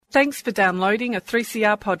Thanks for downloading a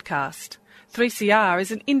 3CR podcast. 3CR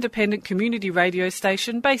is an independent community radio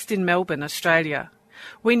station based in Melbourne, Australia.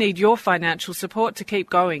 We need your financial support to keep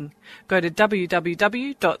going. Go to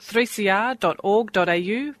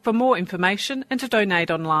www.3cr.org.au for more information and to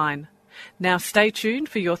donate online. Now stay tuned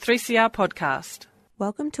for your 3CR podcast.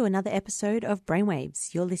 Welcome to another episode of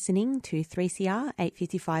Brainwaves. You're listening to 3CR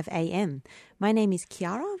 8:55 AM. My name is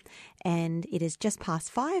Kiara and it is just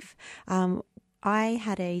past 5. I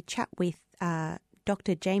had a chat with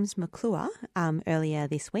Dr. James McClure earlier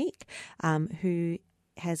this week, who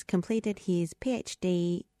has completed his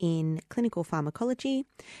PhD in clinical pharmacology.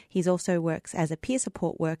 He also works as a peer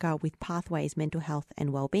support worker with Pathways Mental Health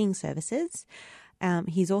and Wellbeing Services.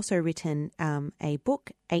 He's also written a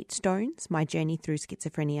book, 8 Stones, My Journey Through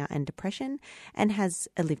Schizophrenia and Depression, and has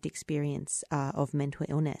a lived experience of mental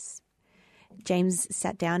illness. James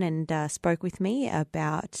sat down and spoke with me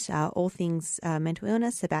about all things mental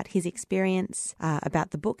illness, about his experience,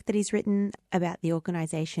 about the book that he's written, about the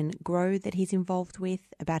organisation Grow that he's involved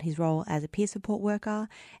with, about his role as a peer support worker,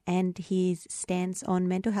 and his stance on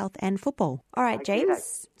mental health and football. All right,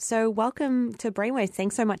 James, so welcome to Brainwaves.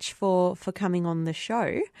 Thanks so much for coming on the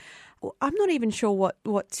show. I'm not even sure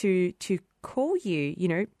what to call you,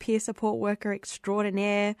 peer support worker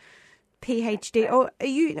extraordinaire, PhD. Oh,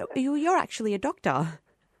 you're actually a doctor.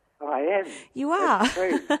 I am. You are. That's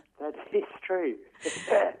true. That is true.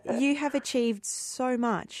 You have achieved so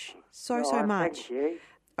much, so much. Thank you.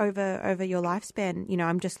 Over your lifespan.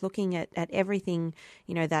 I'm just looking at everything,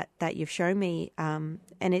 that you've shown me, and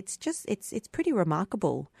it's pretty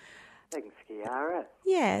remarkable. Thanks, Kiara.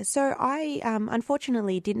 Yeah, so I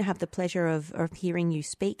unfortunately didn't have the pleasure of hearing you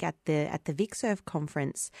speak at the VicServe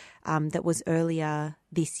conference that was earlier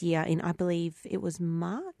this year in, I believe it was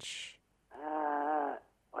March. I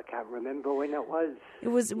can't remember when it was. It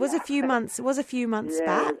was a few months. It was a few months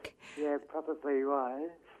back. Yeah, probably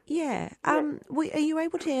was. Yeah. Are you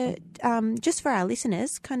able to just for our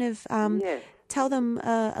listeners, kind of tell them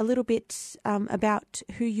a little bit about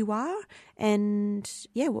who you are and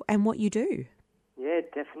what you do? Yeah,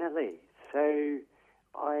 definitely. So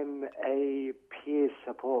I'm a peer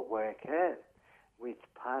support worker with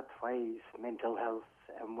Pathways Mental Health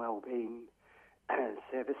and Wellbeing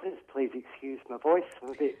Services. Please excuse my voice.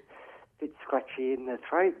 I'm a bit scratchy in the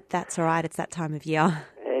throat. That's all right. It's that time of year.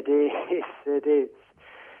 It is.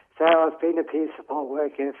 So I've been a peer support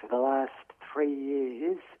worker for the last 3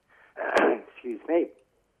 years. Excuse me.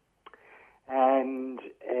 And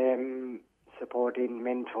supporting,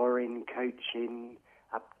 mentoring, coaching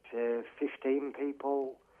up to 15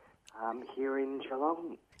 people here in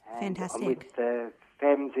Geelong. And fantastic. I'm with the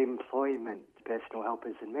FEMS Employment, Personal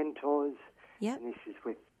Helpers and Mentors. Yep. And this is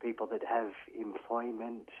with people that have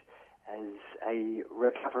employment as a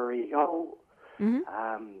recovery goal. Mm-hmm.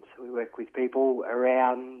 So we work with people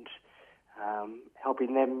around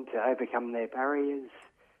helping them to overcome their barriers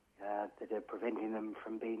that are preventing them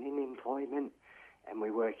from being in employment. And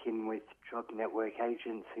we work in with job network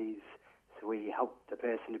agencies. So we help the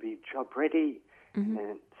person to be job ready. Mm-hmm. And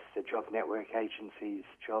it's the job network agency's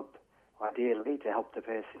job, ideally, to help the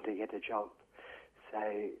person to get a job. So,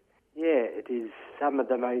 yeah, it is some of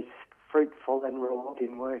the most fruitful and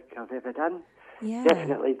rewarding work I've ever done. Yeah.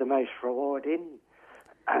 Definitely the most rewarding.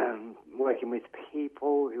 Working with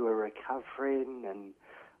people who are recovering and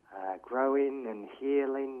growing and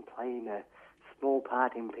healing, playing a small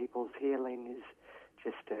part in people's healing is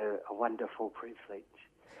just a wonderful privilege.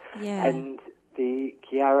 Yeah. And the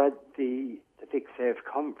VicServe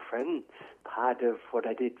conference, part of what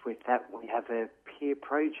I did with that, we have a peer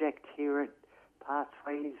project here at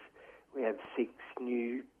Pathways. We have 6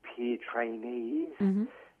 new peer trainees. Mm-hmm.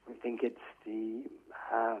 We think it's the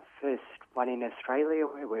first one in Australia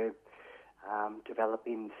where we're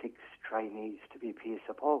developing 6 trainees to be peer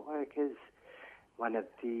support workers. One of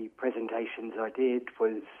the presentations I did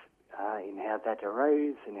was in how that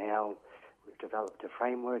arose and how we've developed a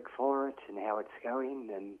framework for it and how it's going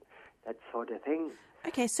and that sort of thing.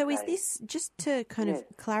 Okay, so is this, just to kind of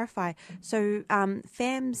clarify, so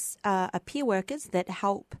FAMs are peer workers that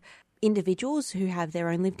help individuals who have their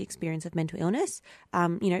own lived experience of mental illness,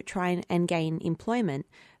 try and gain employment,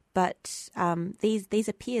 but these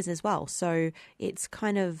are peers as well. So it's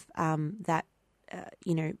kind of that,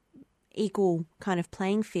 equal kind of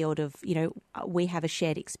playing field of, we have a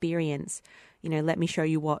shared experience, let me show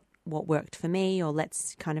you what worked for me, or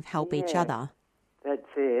let's kind of help each other. That's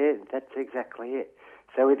it. That's exactly it.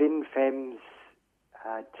 So within FEMS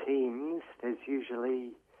teams, there's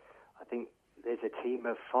usually, I think, there's a team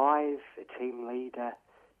of 5, a team leader,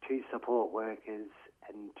 2 support workers,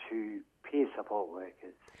 and 2 peer support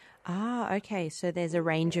workers. Ah, okay. So there's a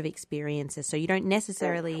range of experiences. So you don't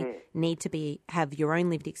necessarily need to have your own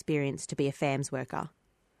lived experience to be a FAMS worker.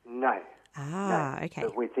 No. Ah, no. okay.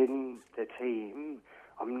 But within the team,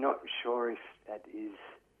 I'm not sure if that is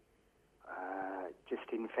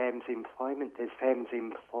just in FAMS employment. There's FAMS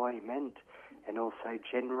employment and also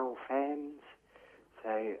general FAMS. So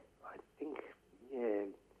I think,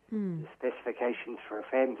 the specifications for a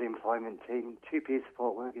FAMS employment team, 2 peer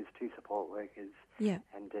support workers, 2 support workers,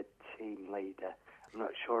 and a team leader. I'm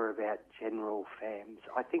not sure about general FAMS.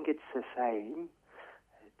 I think it's the same.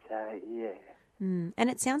 And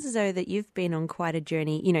it sounds as though that you've been on quite a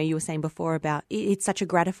journey. You know, you were saying before about it's such a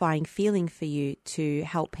gratifying feeling for you to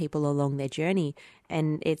help people along their journey.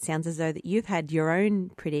 And it sounds as though that you've had your own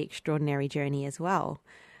pretty extraordinary journey as well.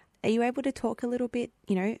 Are you able to talk a little bit,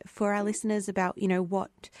 for our listeners about,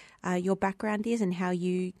 what your background is and how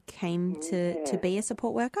you came to be a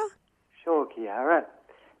support worker? Sure, Kiara.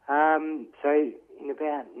 So in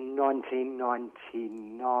about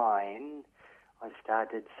 1999, I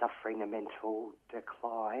started suffering a mental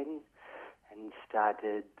decline and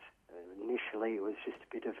started, initially it was just a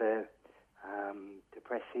bit of a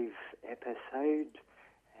depressive episode,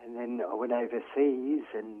 and then I went overseas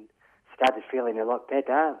and started feeling a lot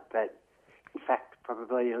better, but in fact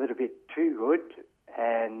probably a little bit too good,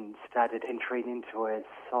 and started entering into a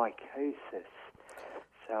psychosis.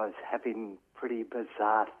 So I was having pretty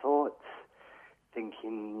bizarre thoughts,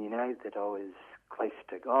 thinking, that I was close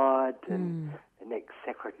to God and the next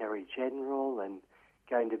Secretary General and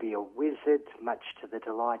going to be a wizard, much to the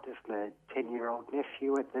delight of my 10-year-old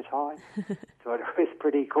nephew at the time. Thought it was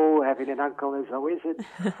pretty cool having an uncle as a wizard.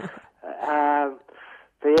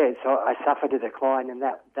 So I suffered a decline, and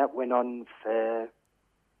that went on for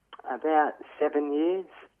about 7 years.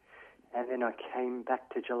 And then I came back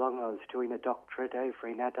to Geelong. I was doing a doctorate over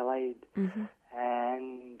in Adelaide,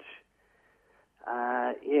 and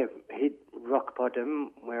hit rock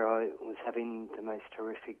bottom where I was having the most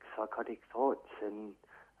horrific psychotic thoughts and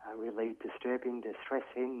really disturbing,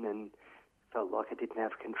 distressing, and felt like I didn't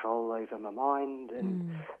have control over my mind.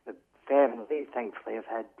 And the family, thankfully, I've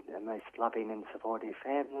had the most loving and supportive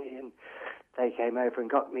family, and they came over and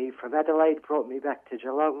got me from Adelaide, brought me back to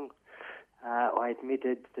Geelong. I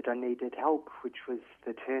admitted that I needed help, which was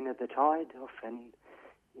the turn of the tide, often,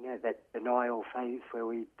 that denial phase where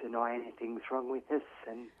we deny anything's wrong with us.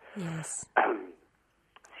 And yes.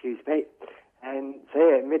 Excuse me. And so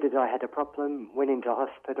I admitted I had a problem, went into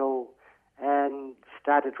hospital, and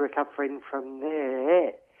started recovering from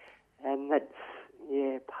there. And that's,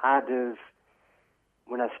 part of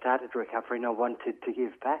when I started recovering, I wanted to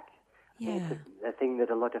give back. Yeah. It's a thing that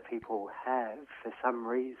a lot of people have for some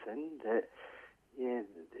reason, that, there's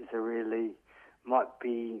a really, might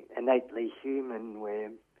be innately human where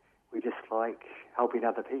we just like helping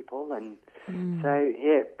other people. And so,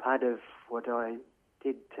 part of what I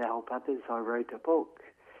did to help others, I wrote a book,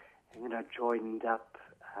 and then I joined up,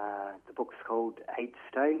 the book's called 8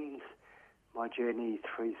 Stones, My Journey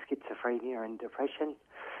Through Schizophrenia and Depression.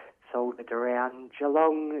 Sold it around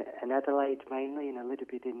Geelong and Adelaide mainly, and a little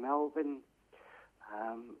bit in Melbourne.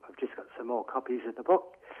 I've just got some more copies of the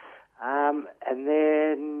book. And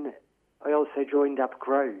then I also joined up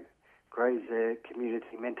GROW. GROW's a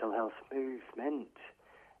community mental health movement.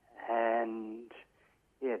 And,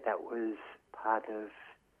 that was part of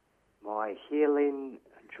my healing.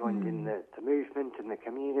 I joined in the movement and the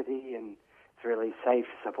community, and it's a really safe,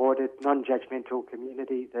 supported, non-judgmental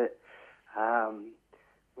community that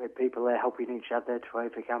where people are helping each other to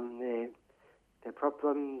overcome their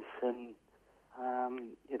problems. And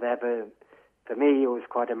they have for me, it was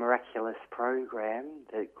quite a miraculous program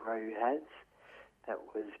that GROW has that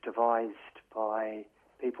was devised by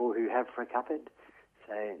people who have recovered.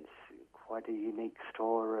 So it's quite a unique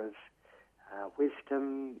store of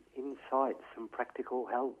wisdom, insights, and practical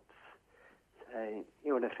helps. So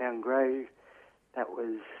when I found GROW, that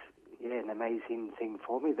was an amazing thing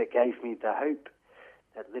for me that gave me the hope,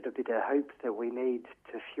 that little bit of hope that we need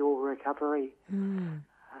to fuel recovery.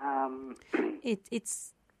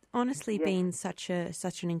 It's honestly been such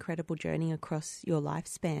an incredible journey across your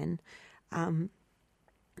lifespan.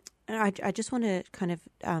 I just want to kind of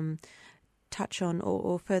touch on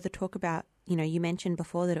or further talk about, you mentioned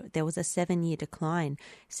before that there was a 7-year decline.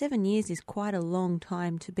 7 years is quite a long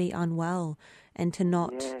time to be unwell and to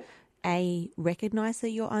not, A, recognise that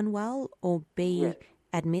you're unwell, or B,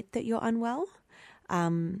 admit that you're unwell.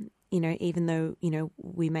 Even though,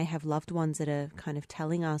 we may have loved ones that are kind of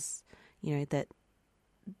telling us, that,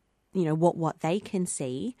 what they can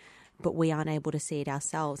see, but we aren't able to see it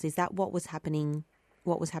ourselves. Is that what was happening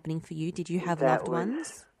for you? Did you have loved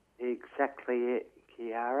ones? Exactly it,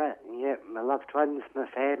 Kiara. Yeah, my loved ones, my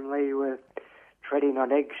family were treading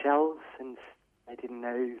on eggshells, and they didn't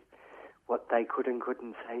know what they could and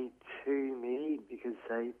couldn't say to me because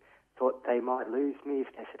they thought they might lose me if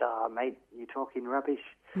they said, "Oh, mate, you're talking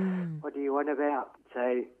rubbish. What do you want about?"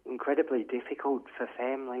 So incredibly difficult for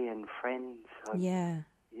family and friends. Yeah.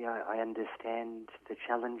 Yeah, I understand the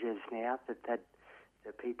challenges now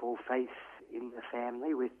that people face in the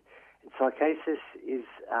family with. And psychosis is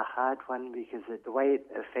a hard one because of the way it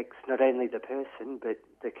affects not only the person but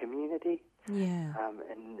the community, Yeah.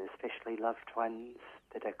 and especially loved ones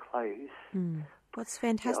that are close. What's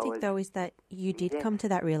fantastic, though, is that you did Yes. come to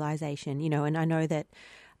that realisation, and I know that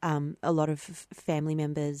a lot of family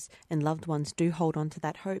members and loved ones do hold on to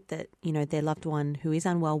that hope that, their loved one who is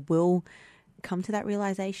unwell will come to that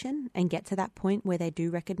realisation and get to that point where they do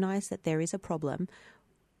recognise that there is a problem.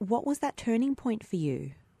 What was that turning point for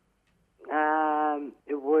you?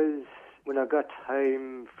 It was when I got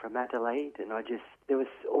home from Adelaide, and there was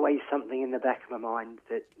always something in the back of my mind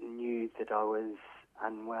that knew that I was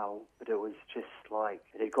unwell, but it was just like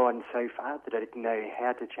it had gone so far that I didn't know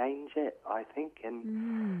how to change it, I think.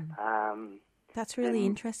 And That's really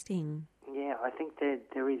interesting. Yeah, I think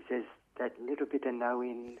that there's that little bit of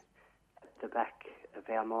knowing at the back of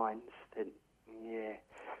our minds that, yeah.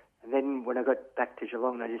 And then when I got back to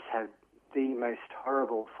Geelong, I just had the most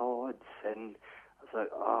horrible thoughts, and I was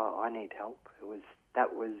like, "Oh, I need help."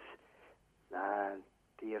 That was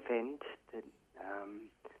the event that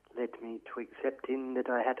led me to accepting that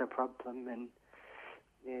I had a problem. And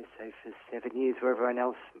yeah, so for 7 years, where everyone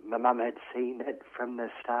else, my mum had seen it from the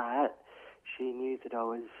start, she knew that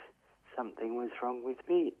something was wrong with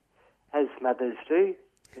me, as mothers do.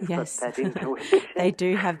 They've Yes, got that intuition. They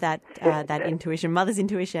do have that that intuition, mother's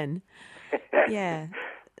intuition. Yeah.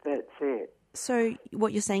 That's it. So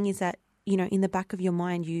what you're saying is that, in the back of your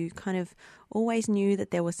mind, you kind of always knew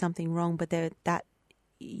that there was something wrong, but that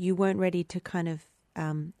you weren't ready to kind of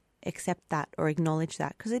accept that or acknowledge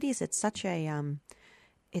that, because it's such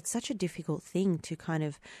a difficult thing to kind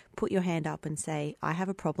of put your hand up and say, I have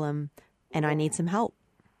a problem and I need some help.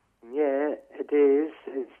 Yeah, it is.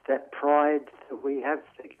 It's that pride that we have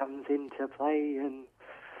that comes into play, and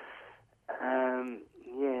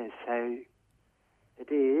so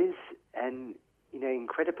it is, and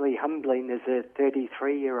incredibly humbling as a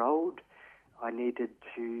 33-year-old. I needed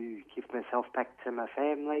to give myself back to my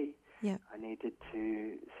family. Yeah. I needed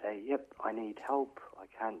to say, yep, I need help. I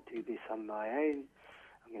can't do this on my own.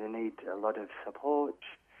 I'm going to need a lot of support.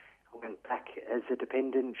 I went back as a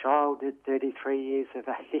dependent child at 33 years of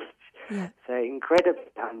age. Yeah. So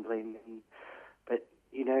incredibly humbling. But,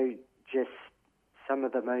 just some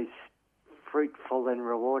of the most fruitful and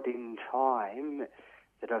rewarding time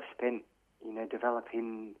that I've spent,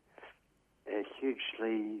 developing a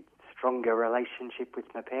hugely stronger relationship with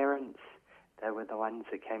my parents. They were the ones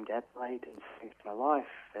that came to Adelaide and saved my life.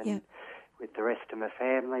 And with the rest of my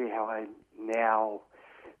family, how I now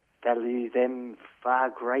value them far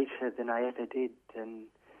greater than I ever did. And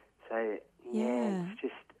so, it's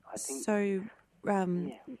just, I think... So,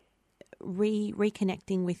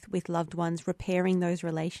 reconnecting with loved ones, repairing those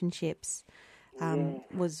relationships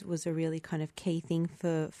was a really kind of key thing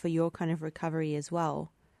for your kind of recovery as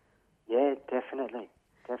well. Yeah, definitely.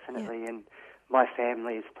 Yeah. And my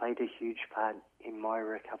family has played a huge part in my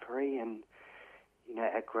recovery. And,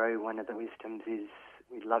 at Grow, one of the wisdoms is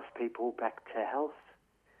we love people back to health.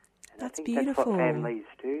 And That's I think beautiful. That's what families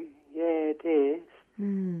do. Yeah, it is.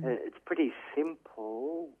 It's pretty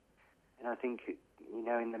simple. And I think,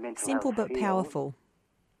 in the mental simple health but field, powerful.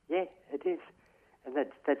 Yeah, it is. And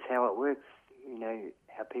that's how it works,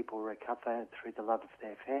 how people recover through the love of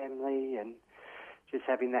their family and just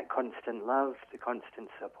having that constant love, the constant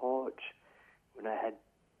support. When I had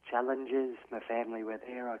challenges, my family were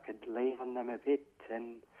there. I could lean on them a bit.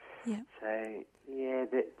 And so,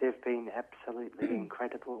 they've been absolutely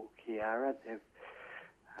incredible, Kiara. They've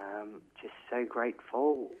just so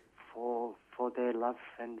grateful for their love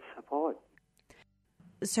and support.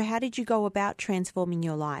 So how did you go about transforming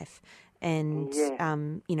your life and,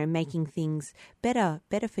 making things better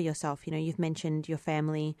for yourself? You've mentioned your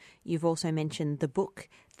family. You've also mentioned the book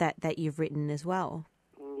that you've written as well.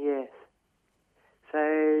 Yes.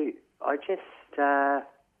 So I just,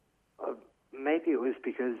 maybe it was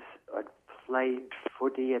because I'd played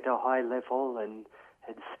footy at a high level and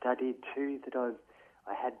had studied too, that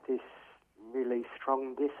I had this really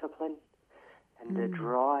strong discipline and a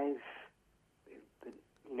drive. But,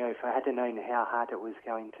 if I had known how hard it was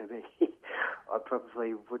going to be, I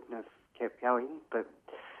probably wouldn't have kept going. But,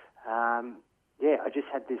 I just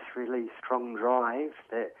had this really strong drive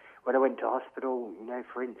that when I went to hospital,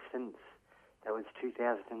 for instance, that was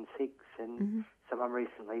 2006, and someone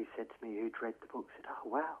recently said to me who'd read the book, said, "Oh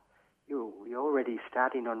wow, you're already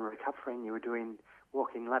starting on recovering. You were doing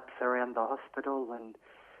walking laps around the hospital," and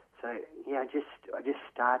so yeah, I just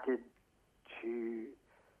started to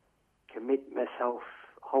commit myself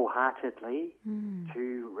wholeheartedly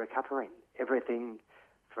to recovering. Everything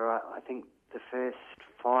for I think the first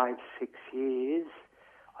 5-6 years,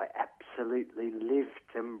 I absolutely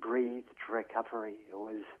lived and breathed recovery. It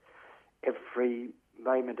was every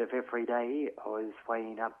moment of every day I was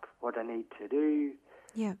weighing up what I need to do.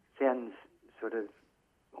 Yeah. Sounds sort of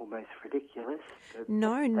almost ridiculous. But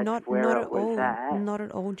No, not at all. Not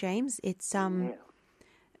at all, James. It's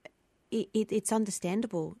it's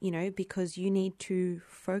understandable, you know, because you need to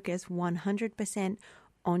focus 100%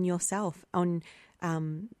 on yourself, on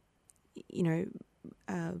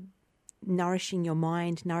nourishing your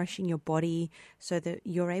mind, nourishing your body, so that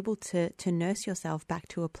you're able to nurse yourself back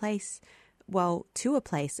to a place,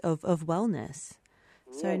 of wellness.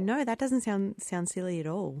 So no, that doesn't sound silly at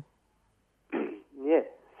all. Yeah.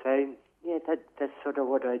 So yeah, that's sort of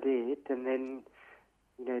what I did, and then,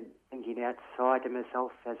 you know, thinking outside of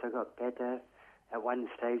myself as I got better. At one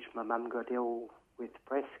stage, my mum got ill with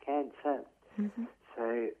breast cancer,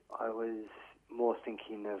 so I was more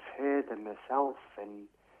thinking of her than myself, and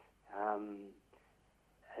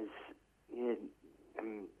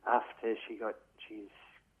after she's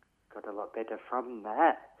got a lot better from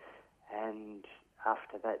that, and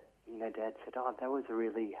after that, you know, Dad said, "Oh, that was a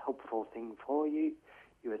really helpful thing for you.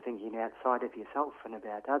 You were thinking outside of yourself and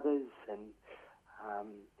about others," and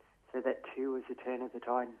so that too was a turn of the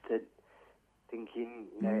tide. That thinking,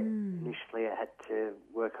 you know, initially I had to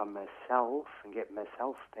work on myself and get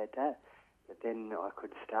myself better, but then I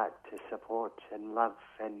could start to support and love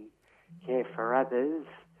and care for others,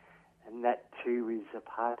 and that too is a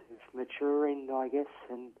part of maturing, I guess,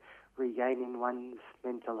 and regaining one's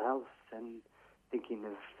mental health and thinking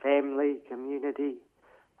of family, community,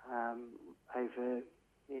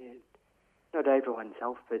 not over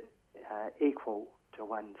oneself, but equal to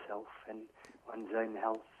oneself and one's own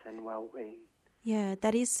health and well-being. Yeah,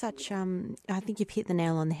 that is such. I think you've hit the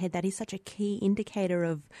nail on the head. That is such a key indicator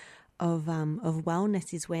of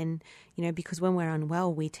wellness. Is when, you know, because when we're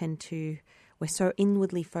unwell, we're so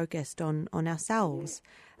inwardly focused on ourselves.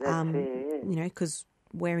 You know, because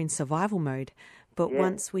we're in survival mode. But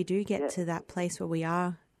once we do get to that place where we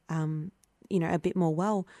are, you know, a bit more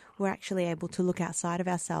well, we're actually able to look outside of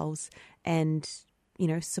ourselves and, you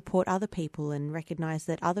know, support other people and recognize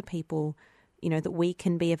that other people, you know, that we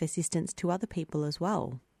can be of assistance to other people as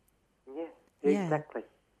well. Yeah, exactly.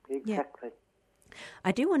 Yeah.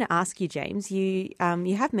 I do want to ask you, James, you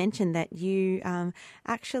have mentioned that you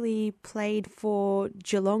actually played for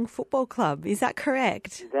Geelong Football Club. Is that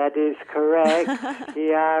correct? That is correct,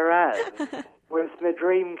 Kiara. Was my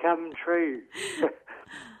dream come true?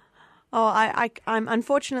 Oh, I'm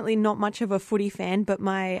unfortunately not much of a footy fan, but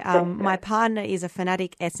my my partner is a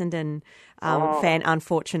fanatic Essendon fan,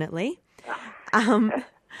 unfortunately.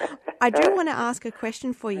 I do want to ask a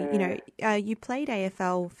question for you. You know, you played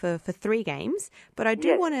AFL for 3 games, but I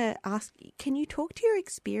do want to ask, can you talk to your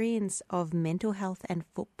experience of mental health and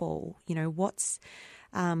football? You know, what's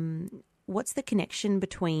the connection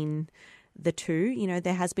between the two? You know,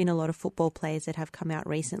 there has been a lot of football players that have come out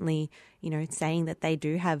recently, you know, saying that they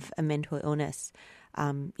do have a mental illness,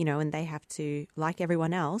 you know, and they have to, like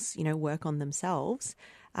everyone else, you know, work on themselves.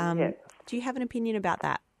 Do you have an opinion about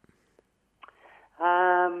that?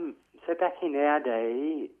 So back in our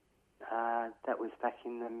day, that was back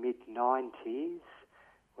in the mid-90s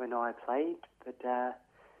when I played, but I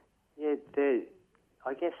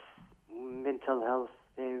guess mental health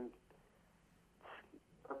there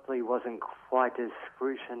probably wasn't quite as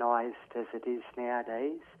scrutinised as it is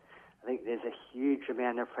nowadays. I think there's a huge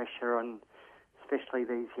amount of pressure on especially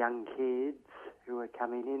these young kids who are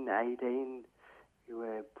coming in, 18, who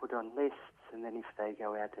are put on lists, and then if they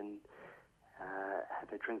go out and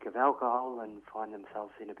have a drink of alcohol and find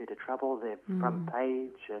themselves in a bit of trouble, they're front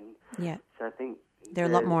page. And so I think they're a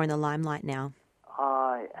lot more in the limelight now.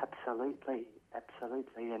 Absolutely.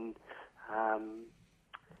 And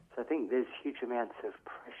so I think there's huge amounts of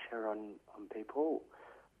pressure on people,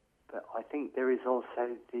 but I think there is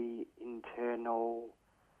also the internal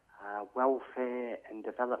welfare and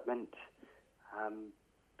development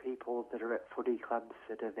people that are at footy clubs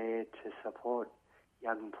that are there to support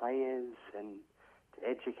young players and to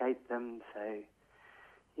educate them. So,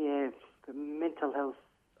 yeah, the mental health,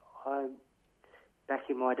 back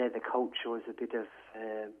in my day, the culture was a bit of,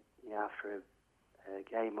 you know, after a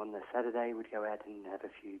game on the Saturday, we'd go out and have a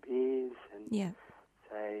few beers. And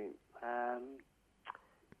so,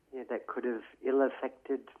 that could have ill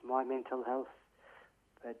affected my mental health.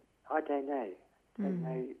 But I don't know.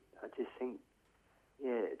 I just think,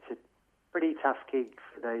 it's a pretty tough gig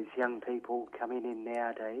for those young people coming in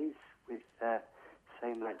nowadays with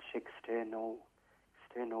so much external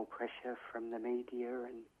pressure from the media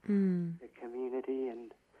and the community.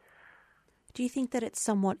 And do you think that it's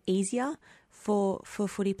somewhat easier for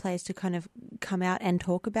footy players to kind of come out and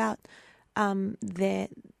talk about the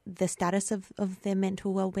status of their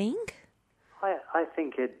mental well-being? I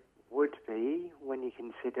think it would be, when you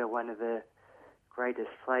consider one of the greatest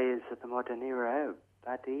players of the modern era,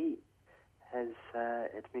 Buddy, has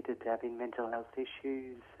admitted to having mental health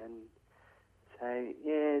issues. And so,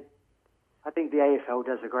 I think the AFL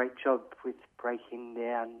does a great job with breaking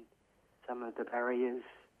down some of the barriers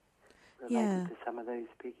related to some of those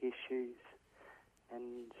big issues.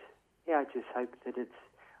 And, I just hope that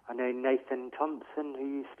I know Nathan Thompson, who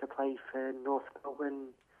used to play for North Melbourne,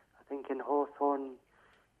 I think in Hawthorn,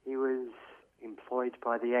 he was employed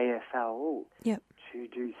by the AFL to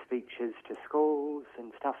do speeches to schools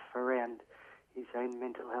and stuff around his own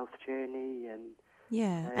mental health journey.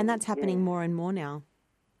 And that's happening more and more now.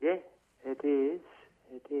 Yeah, it is.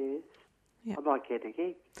 Yep. I might get a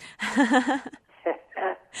gig.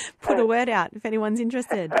 Put a word out if anyone's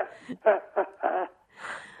interested.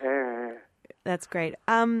 That's great.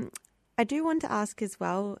 I do want to ask as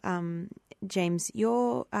well, James,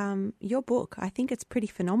 your book, I think it's pretty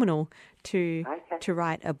phenomenal to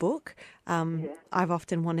write a book. I've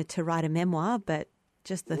often wanted to write a memoir, but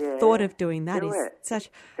just the thought of doing that is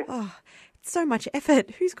so much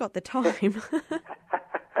effort. Who's got the time?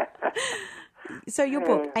 So your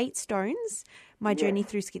book, 8 Stones, My Journey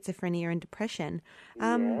Through Schizophrenia and Depression.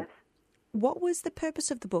 What was the purpose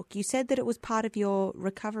of the book? You said that it was part of your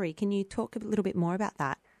recovery. Can you talk a little bit more about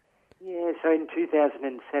that? Yeah, so in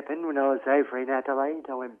 2007, when I was over in Adelaide,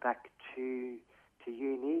 I went back to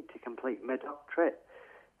uni to complete my doctorate,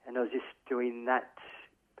 and I was just doing that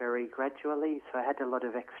very gradually, so I had a lot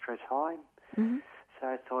of extra time. Mm-hmm. So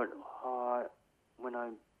I thought, when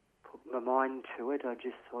I put my mind to it, I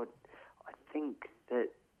just thought, I think that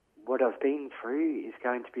what I've been through is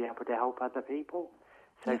going to be able to help other people.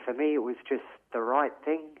 So for me, it was just the right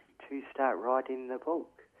thing to start writing the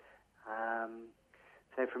book.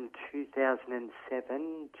 So from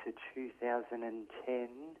 2007 to 2010,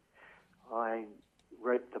 I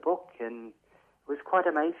wrote the book, and it was quite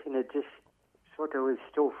amazing. It just sort of was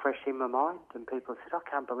still fresh in my mind, and people said, I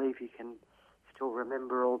can't believe you can still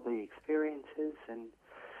remember all the experiences. And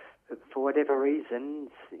for whatever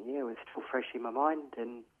reasons, it was still fresh in my mind.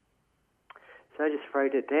 And so I just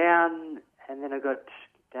wrote it down, and then I got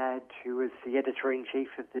Dad, who was the editor-in-chief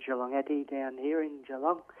of the Geelong Addy down here in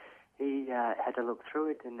Geelong. He had a look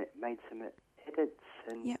through it and made some edits,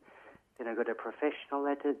 and then I got a professional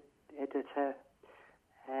editor,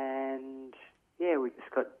 and we just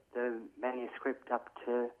got the manuscript up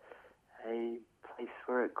to a place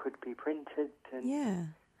where it could be printed,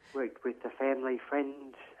 and worked with a family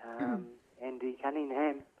friend, Andy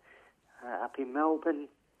Cunningham, up in Melbourne,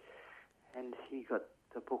 and he got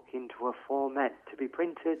the book into a format to be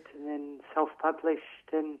printed and then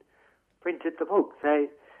self-published and printed the book. So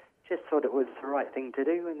just thought it was the right thing to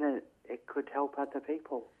do and that it could help other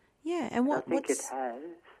people. Yeah, and I think it has.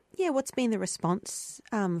 Yeah, what's been the response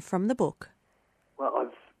from the book? Well,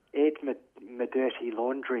 I've aired my dirty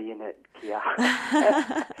laundry in it, Kia.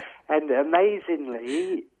 And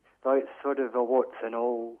amazingly, though it's sort of a warts and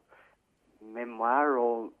all memoir,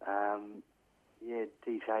 or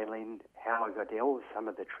detailing how I got ill, some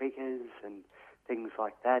of the triggers and things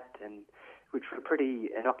like that, and which were pretty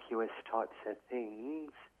innocuous types of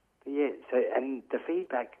things. But and the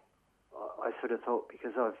feedback, I sort of thought,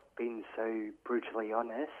 because I've been so brutally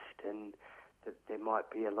honest, and that there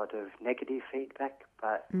might be a lot of negative feedback,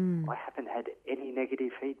 but I haven't had any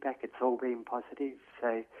negative feedback. It's all been positive.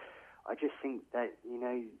 So I just think that,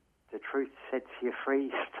 the truth sets you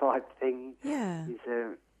free type thing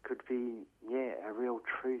could be a real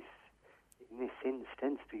truth in this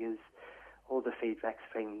instance, because all the feedback's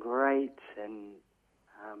been great, and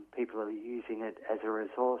people are using it as a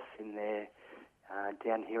resource in their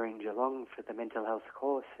down here in Geelong for the mental health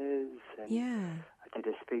courses. And I did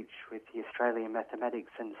a speech with the Australian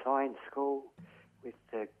Mathematics and Science School with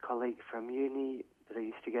a colleague from uni that I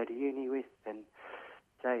used to go to uni with, and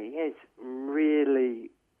so it's really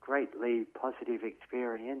greatly positive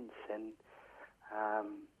experience, and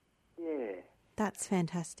that's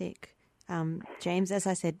fantastic. James, as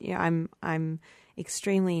I said, I'm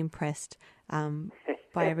extremely impressed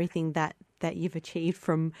by everything that you've achieved,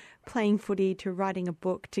 from playing footy to writing a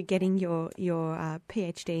book to getting your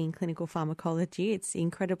PhD in clinical pharmacology. It's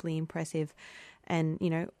incredibly impressive, and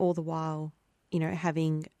all the while,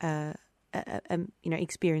 having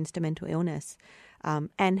experienced a mental illness,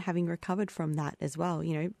 and having recovered from that as well.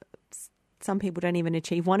 Some people don't even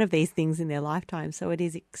achieve one of these things in their lifetime, so it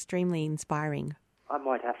is extremely inspiring. I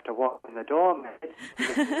might have to walk in the door, mate.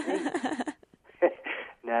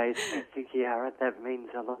 No, thank you, Chiara. That means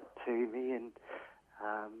a lot to me, and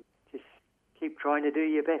just keep trying to do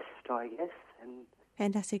your best, I guess. And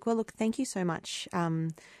fantastic. Well, look, thank you so much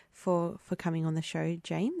for coming on the show,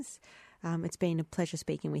 James. It's been a pleasure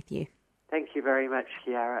speaking with you. Thank you very much,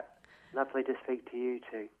 Chiara. Lovely to speak to you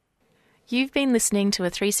too. You've been listening to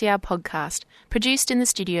a 3CR podcast produced in the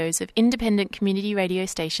studios of independent community radio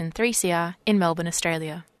station 3CR in Melbourne,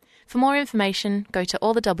 Australia. For more information, go to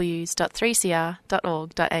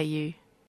allthews.3cr.org.au.